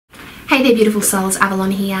Hey there beautiful souls,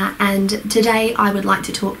 Avalon here, and today I would like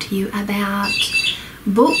to talk to you about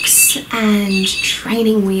books and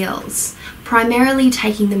training wheels, primarily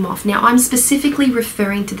taking them off. Now I'm specifically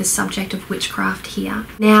referring to the subject of witchcraft here.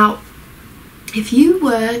 Now if you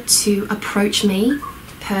were to approach me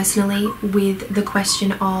personally with the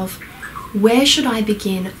question of where should I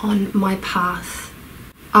begin on my path,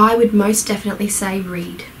 I would most definitely say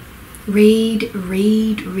read. Read,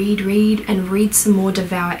 and read some more.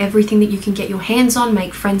 Devour everything that you can get your hands on.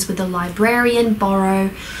 Make friends with a librarian, borrow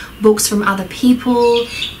books from other people,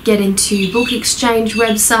 get into book exchange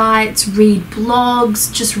websites, read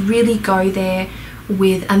blogs. Just really go there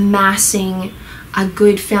with amassing a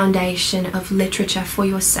good foundation of literature for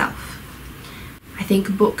yourself. I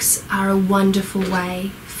think books are a wonderful way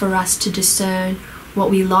for us to discern what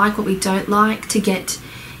we like, what we don't like, to get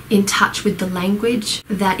in touch with the language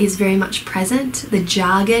that is very much present, the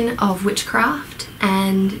jargon of witchcraft,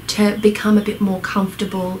 and to become a bit more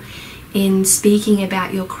comfortable in speaking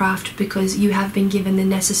about your craft because you have been given the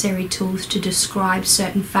necessary tools to describe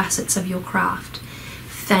certain facets of your craft,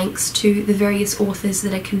 thanks to the various authors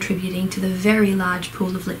that are contributing to the very large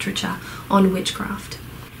pool of literature on witchcraft.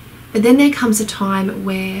 But then there comes a time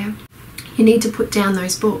where you need to put down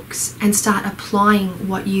those books and start applying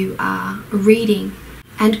what you are reading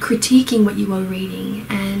and critiquing what you are reading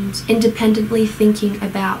and independently thinking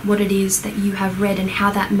about what it is that you have read and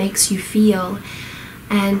how that makes you feel,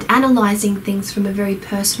 and analysing things from a very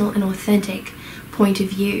personal and authentic point of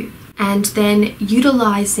view, and then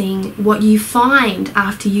utilising what you find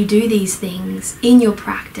after you do these things in your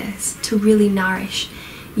practice to really nourish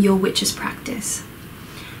your witch's practice.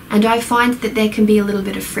 And I find that there can be a little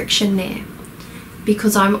bit of friction there,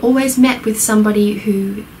 because I'm always met with somebody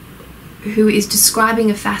who is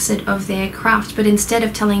describing a facet of their craft, but instead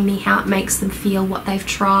of telling me how it makes them feel, what they've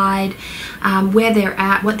tried, where they're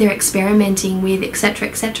at, what they're experimenting with, etc.,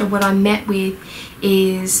 etc., what I'm met with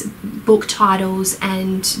is book titles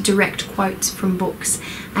and direct quotes from books.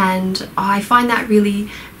 And I find that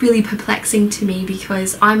really perplexing to me,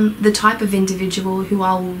 because I'm the type of individual who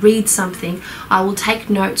I will read something, I will take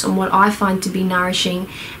notes on what I find to be nourishing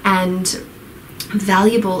and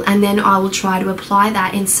valuable, and then I will try to apply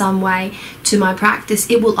that in some way to my practice.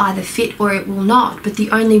 It will either fit or it will not, but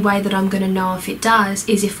the only way that I'm going to know if it does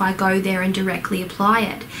is if I go there and directly apply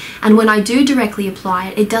it. And when I do directly apply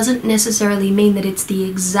it, it doesn't necessarily mean that it's the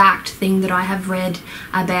exact thing that I have read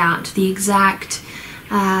about, the exact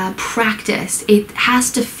practice. It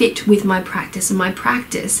has to fit with my practice, and my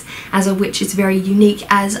practice as a witch is very unique,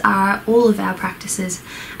 as are all of our practices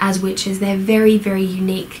as witches. They're very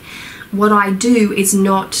unique. What I do is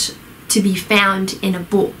not to be found in a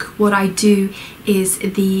book. What I do is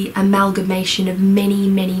the amalgamation of many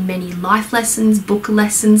life lessons, book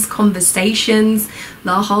lessons, conversations,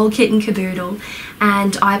 the whole kit and caboodle,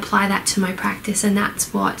 and I apply that to my practice, and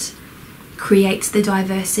that's what creates the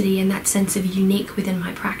diversity and that sense of unique within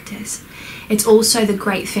my practice. It's also the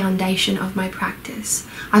great foundation of my practice.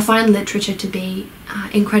 I find literature to be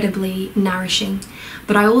incredibly nourishing,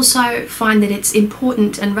 but I also find that it's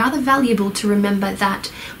important and rather valuable to remember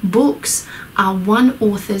that books are one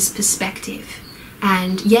author's perspective.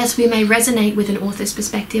 And yes, we may resonate with an author's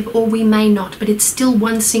perspective or we may not, but it's still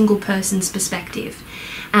one single person's perspective.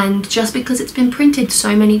 And just because it's been printed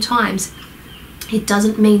so many times, it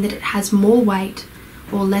doesn't mean that it has more weight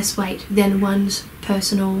or less weight than one's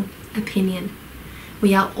personal opinion.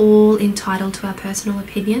 We are all entitled to our personal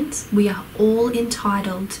opinions. We are all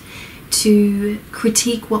entitled to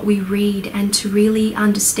critique what we read and to really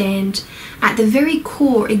understand at the very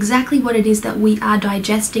core exactly what it is that we are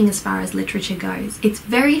digesting as far as literature goes. It's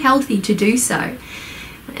very healthy to do so.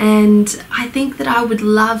 And I think that I would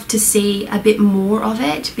love to see a bit more of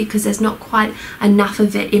it, because there's not quite enough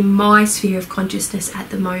of it in my sphere of consciousness at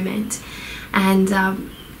the moment.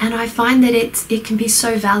 And I find that it can be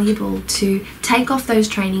so valuable to take off those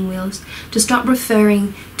training wheels, to stop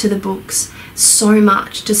referring to the books so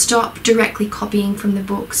much, to stop directly copying from the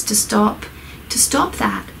books, to stop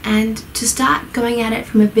that, and to start going at it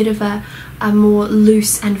from a bit of a more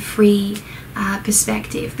loose and free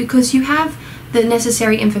perspective, because you have the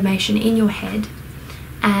necessary information in your head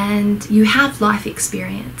and you have life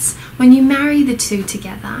experience. When you marry the two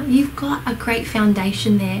together, you've got a great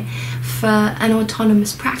foundation there for an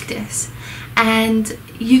autonomous practice, and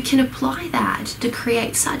you can apply that to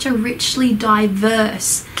create such a richly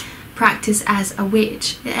diverse practice as a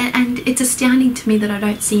witch. And it's astounding to me that I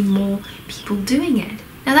don't see more people doing it.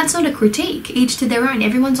 Now that's not a critique, each to their own.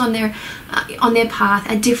 Everyone's on their path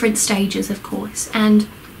at different stages, of course, and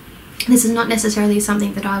this is not necessarily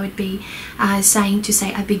something that I would be saying to,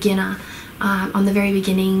 say, a beginner on the very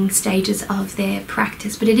beginning stages of their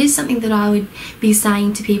practice. But it is something that I would be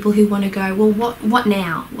saying to people who want to go, well, what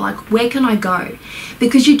now? Like, where can I go?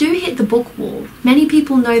 Because you do hit the book wall. Many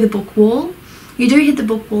people know the book wall. You do hit the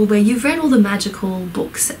book wall where you've read all the magical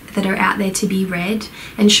books that are out there to be read,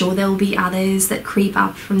 and sure, there will be others that creep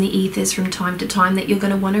up from the ethers from time to time that you're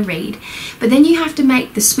going to want to read. But then you have to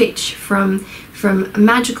make the switch from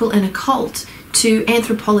magical and occult to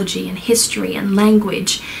anthropology and history and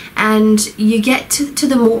language, and you get to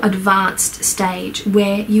the more advanced stage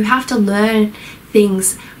where you have to learn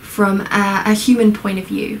things from a human point of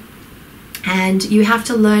view. And you have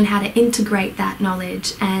to learn how to integrate that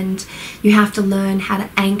knowledge, and you have to learn how to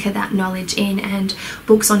anchor that knowledge in, and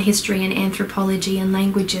books on history and anthropology and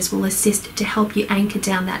languages will assist to help you anchor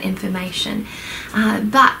down that information.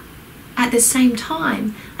 But at the same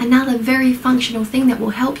time, another very functional thing that will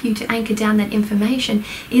help you to anchor down that information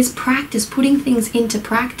is practice. Putting things into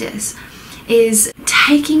practice is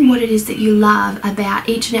taking what it is that you love about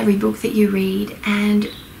each and every book that you read and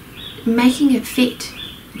making it fit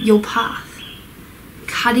your path.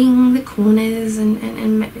 Cutting the corners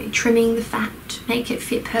and trimming the fat to make it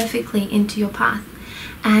fit perfectly into your path.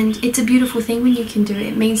 And it's a beautiful thing when you can do it.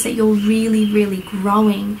 It means that you're really, really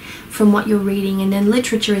growing from what you're reading, and then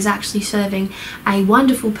literature is actually serving a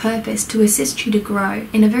wonderful purpose to assist you to grow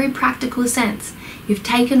in a very practical sense. You've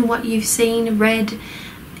taken what you've seen, read,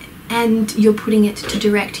 and you're putting it to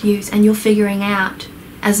direct use, and you're figuring out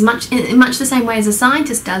in much the same way as a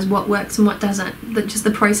scientist does what works and what doesn't, just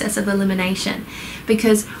the process of elimination.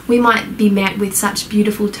 Because we might be met with such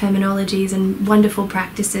beautiful terminologies and wonderful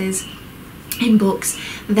practices in books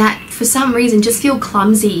that for some reason just feel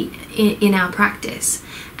clumsy in our practice.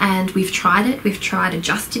 And we've tried it, we've tried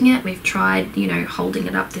adjusting it, we've tried, you know, holding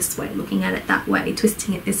it up this way, looking at it that way,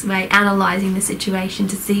 twisting it this way, analysing the situation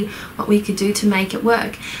to see what we could do to make it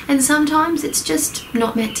work. And sometimes it's just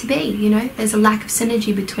not meant to be, you know, there's a lack of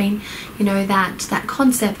synergy between, you know, that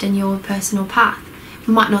concept and your personal path. It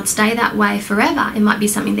might not stay that way forever. It might be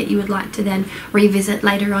something that you would like to then revisit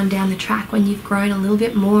later on down the track when you've grown a little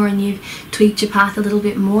bit more and you've tweaked your path a little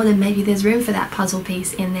bit more. Then maybe there's room for that puzzle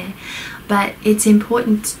piece in there. But it's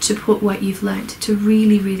important to put what you've learnt to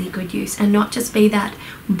really, really good use and not just be that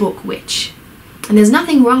book witch. And there's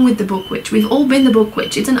nothing wrong with the book witch. We've all been the book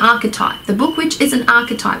witch. It's an archetype. The book witch is an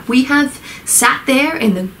archetype. We have sat there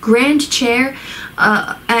in the grand chair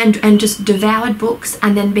and just devoured books,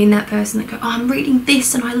 and then been that person that go, oh, I'm reading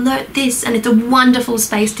this and I learnt this, and it's a wonderful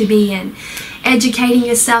space to be in. Educating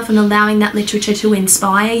yourself and allowing that literature to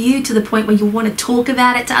inspire you to the point where you want to talk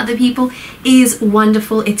about it to other people is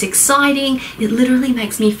wonderful. It's exciting. It literally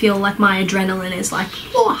makes me feel like my adrenaline is like,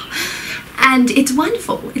 oh. And it's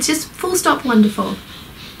wonderful. It's just full stop wonderful.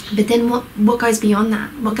 But then what goes beyond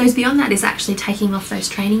that? What goes beyond that is actually taking off those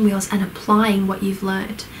training wheels and applying what you've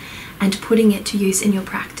learned and putting it to use in your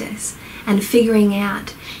practice and figuring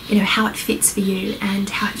out, you know, how it fits for you and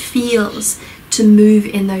how it feels to move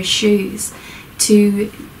in those shoes,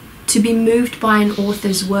 to be moved by an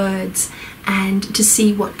author's words and to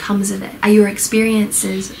see what comes of it. Are your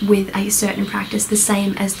experiences with a certain practice the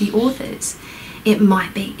same as the author's? It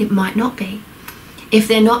might be, it might not be. If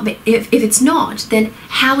it's not, then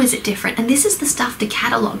how is it different? And this is the stuff to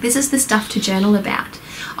catalogue. This is the stuff to journal about.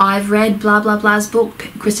 I've read blah blah blah's book,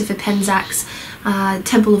 Christopher Penczak's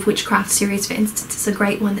Temple of Witchcraft series, for instance. It's a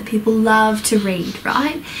great one that people love to read,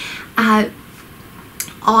 right?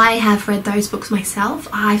 I have read those books myself.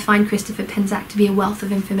 I find Christopher Penczak to be a wealth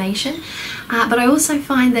of information, but I also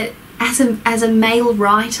find that as a male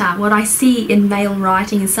writer, what I see in male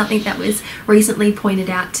writing is something that was recently pointed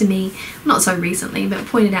out to me, not so recently, but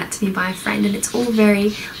pointed out to me by a friend, and it's all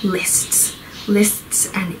very lists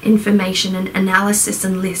and information and analysis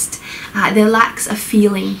and list. There lacks a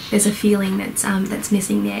feeling. There's a feeling that's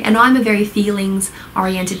missing there. And I'm a very feelings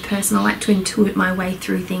oriented person. I like to intuit my way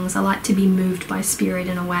through things. I like to be moved by spirit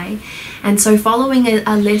in a way. And so following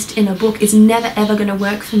a list in a book is never ever going to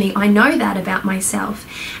work for me. I know that about myself.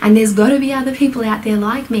 And there's got to be other people out there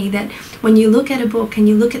like me that when you look at a book and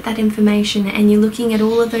you look at that information and you're looking at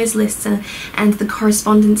all of those lists and the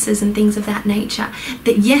correspondences and things of that nature,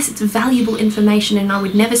 that yes, it's valuable information, and I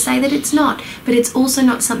would never say that it's not, but it's also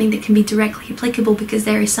not something that can be directly applicable because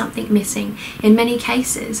there is something missing. In many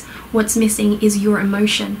cases, what's missing is your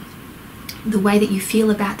emotion, the way that you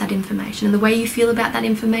feel about that information, and the way you feel about that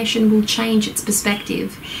information will change its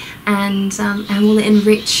perspective and will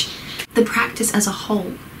enrich the practice as a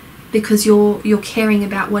whole, because you're caring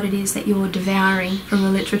about what it is that you're devouring from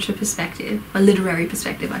a literature perspective, a literary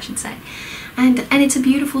perspective I should say, and it's a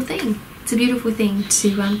beautiful thing. It's a beautiful thing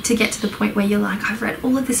to get to the point where you're like, I've read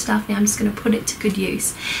all of this stuff, now I'm just going to put it to good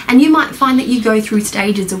use. And you might find that you go through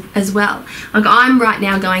stages as well. Like I'm right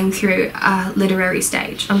now going through a literary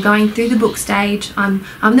stage. I'm going through the book stage. I'm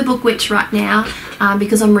the book witch right now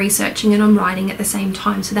because I'm researching and I'm writing at the same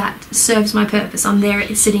time. So that serves my purpose. I'm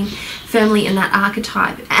there sitting firmly in that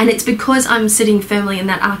archetype. And it's because I'm sitting firmly in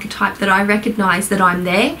that archetype that I recognize that I'm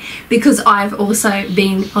there, because I've also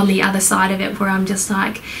been on the other side of it where I'm just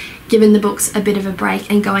like, giving the books a bit of a break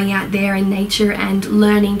and going out there in nature and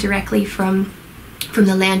learning directly from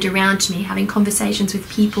the land around me, having conversations with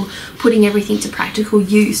people, putting everything to practical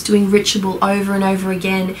use, doing ritual over and over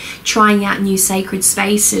again, trying out new sacred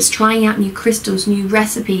spaces, trying out new crystals, new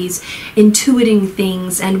recipes, intuiting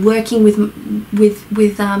things, and working with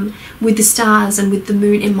the stars and with the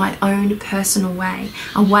moon in my own personal way,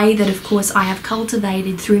 a way that of course I have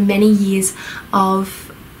cultivated through many years of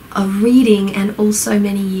reading and also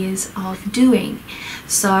many years of doing.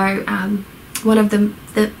 So one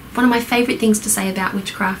of my favorite things to say about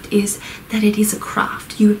witchcraft is that it is a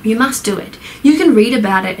craft. You must do it. You can read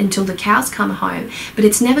about it until the cows come home, but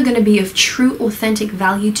it's never going to be of true authentic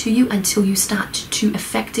value to you until you start to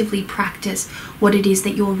effectively practice what it is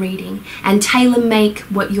that you're reading and tailor make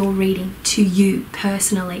what you're reading to you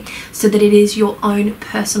personally, so that it is your own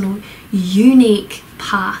personal unique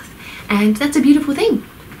path. And that's a beautiful thing.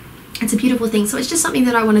 It's a beautiful thing. So it's just something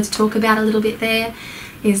that I wanted to talk about a little bit there,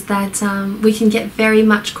 is that we can get very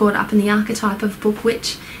much caught up in the archetype of book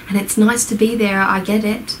witch, and it's nice to be there. I get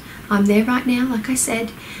it. I'm there right now, like I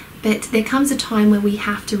said, but there comes a time where we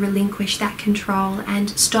have to relinquish that control and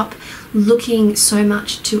stop looking so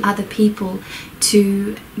much to other people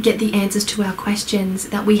to get the answers to our questions,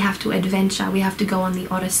 that we have to adventure. We have to go on the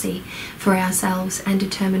odyssey for ourselves and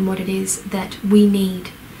determine what it is that we need.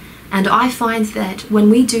 And I find that when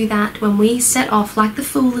we do that, when we set off like the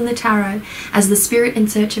Fool in the tarot as the spirit in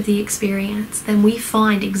search of the experience, then we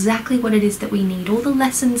find exactly what it is that we need. All the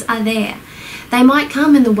lessons are there. They might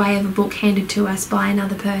come in the way of a book handed to us by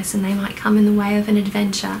another person. They might come in the way of an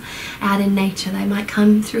adventure out in nature. They might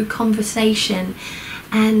come through conversation.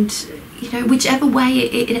 And, you know, whichever way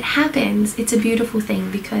it happens, it's a beautiful thing,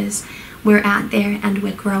 because we're out there and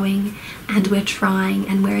we're growing and we're trying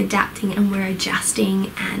and we're adapting and we're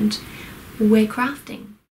adjusting and we're crafting.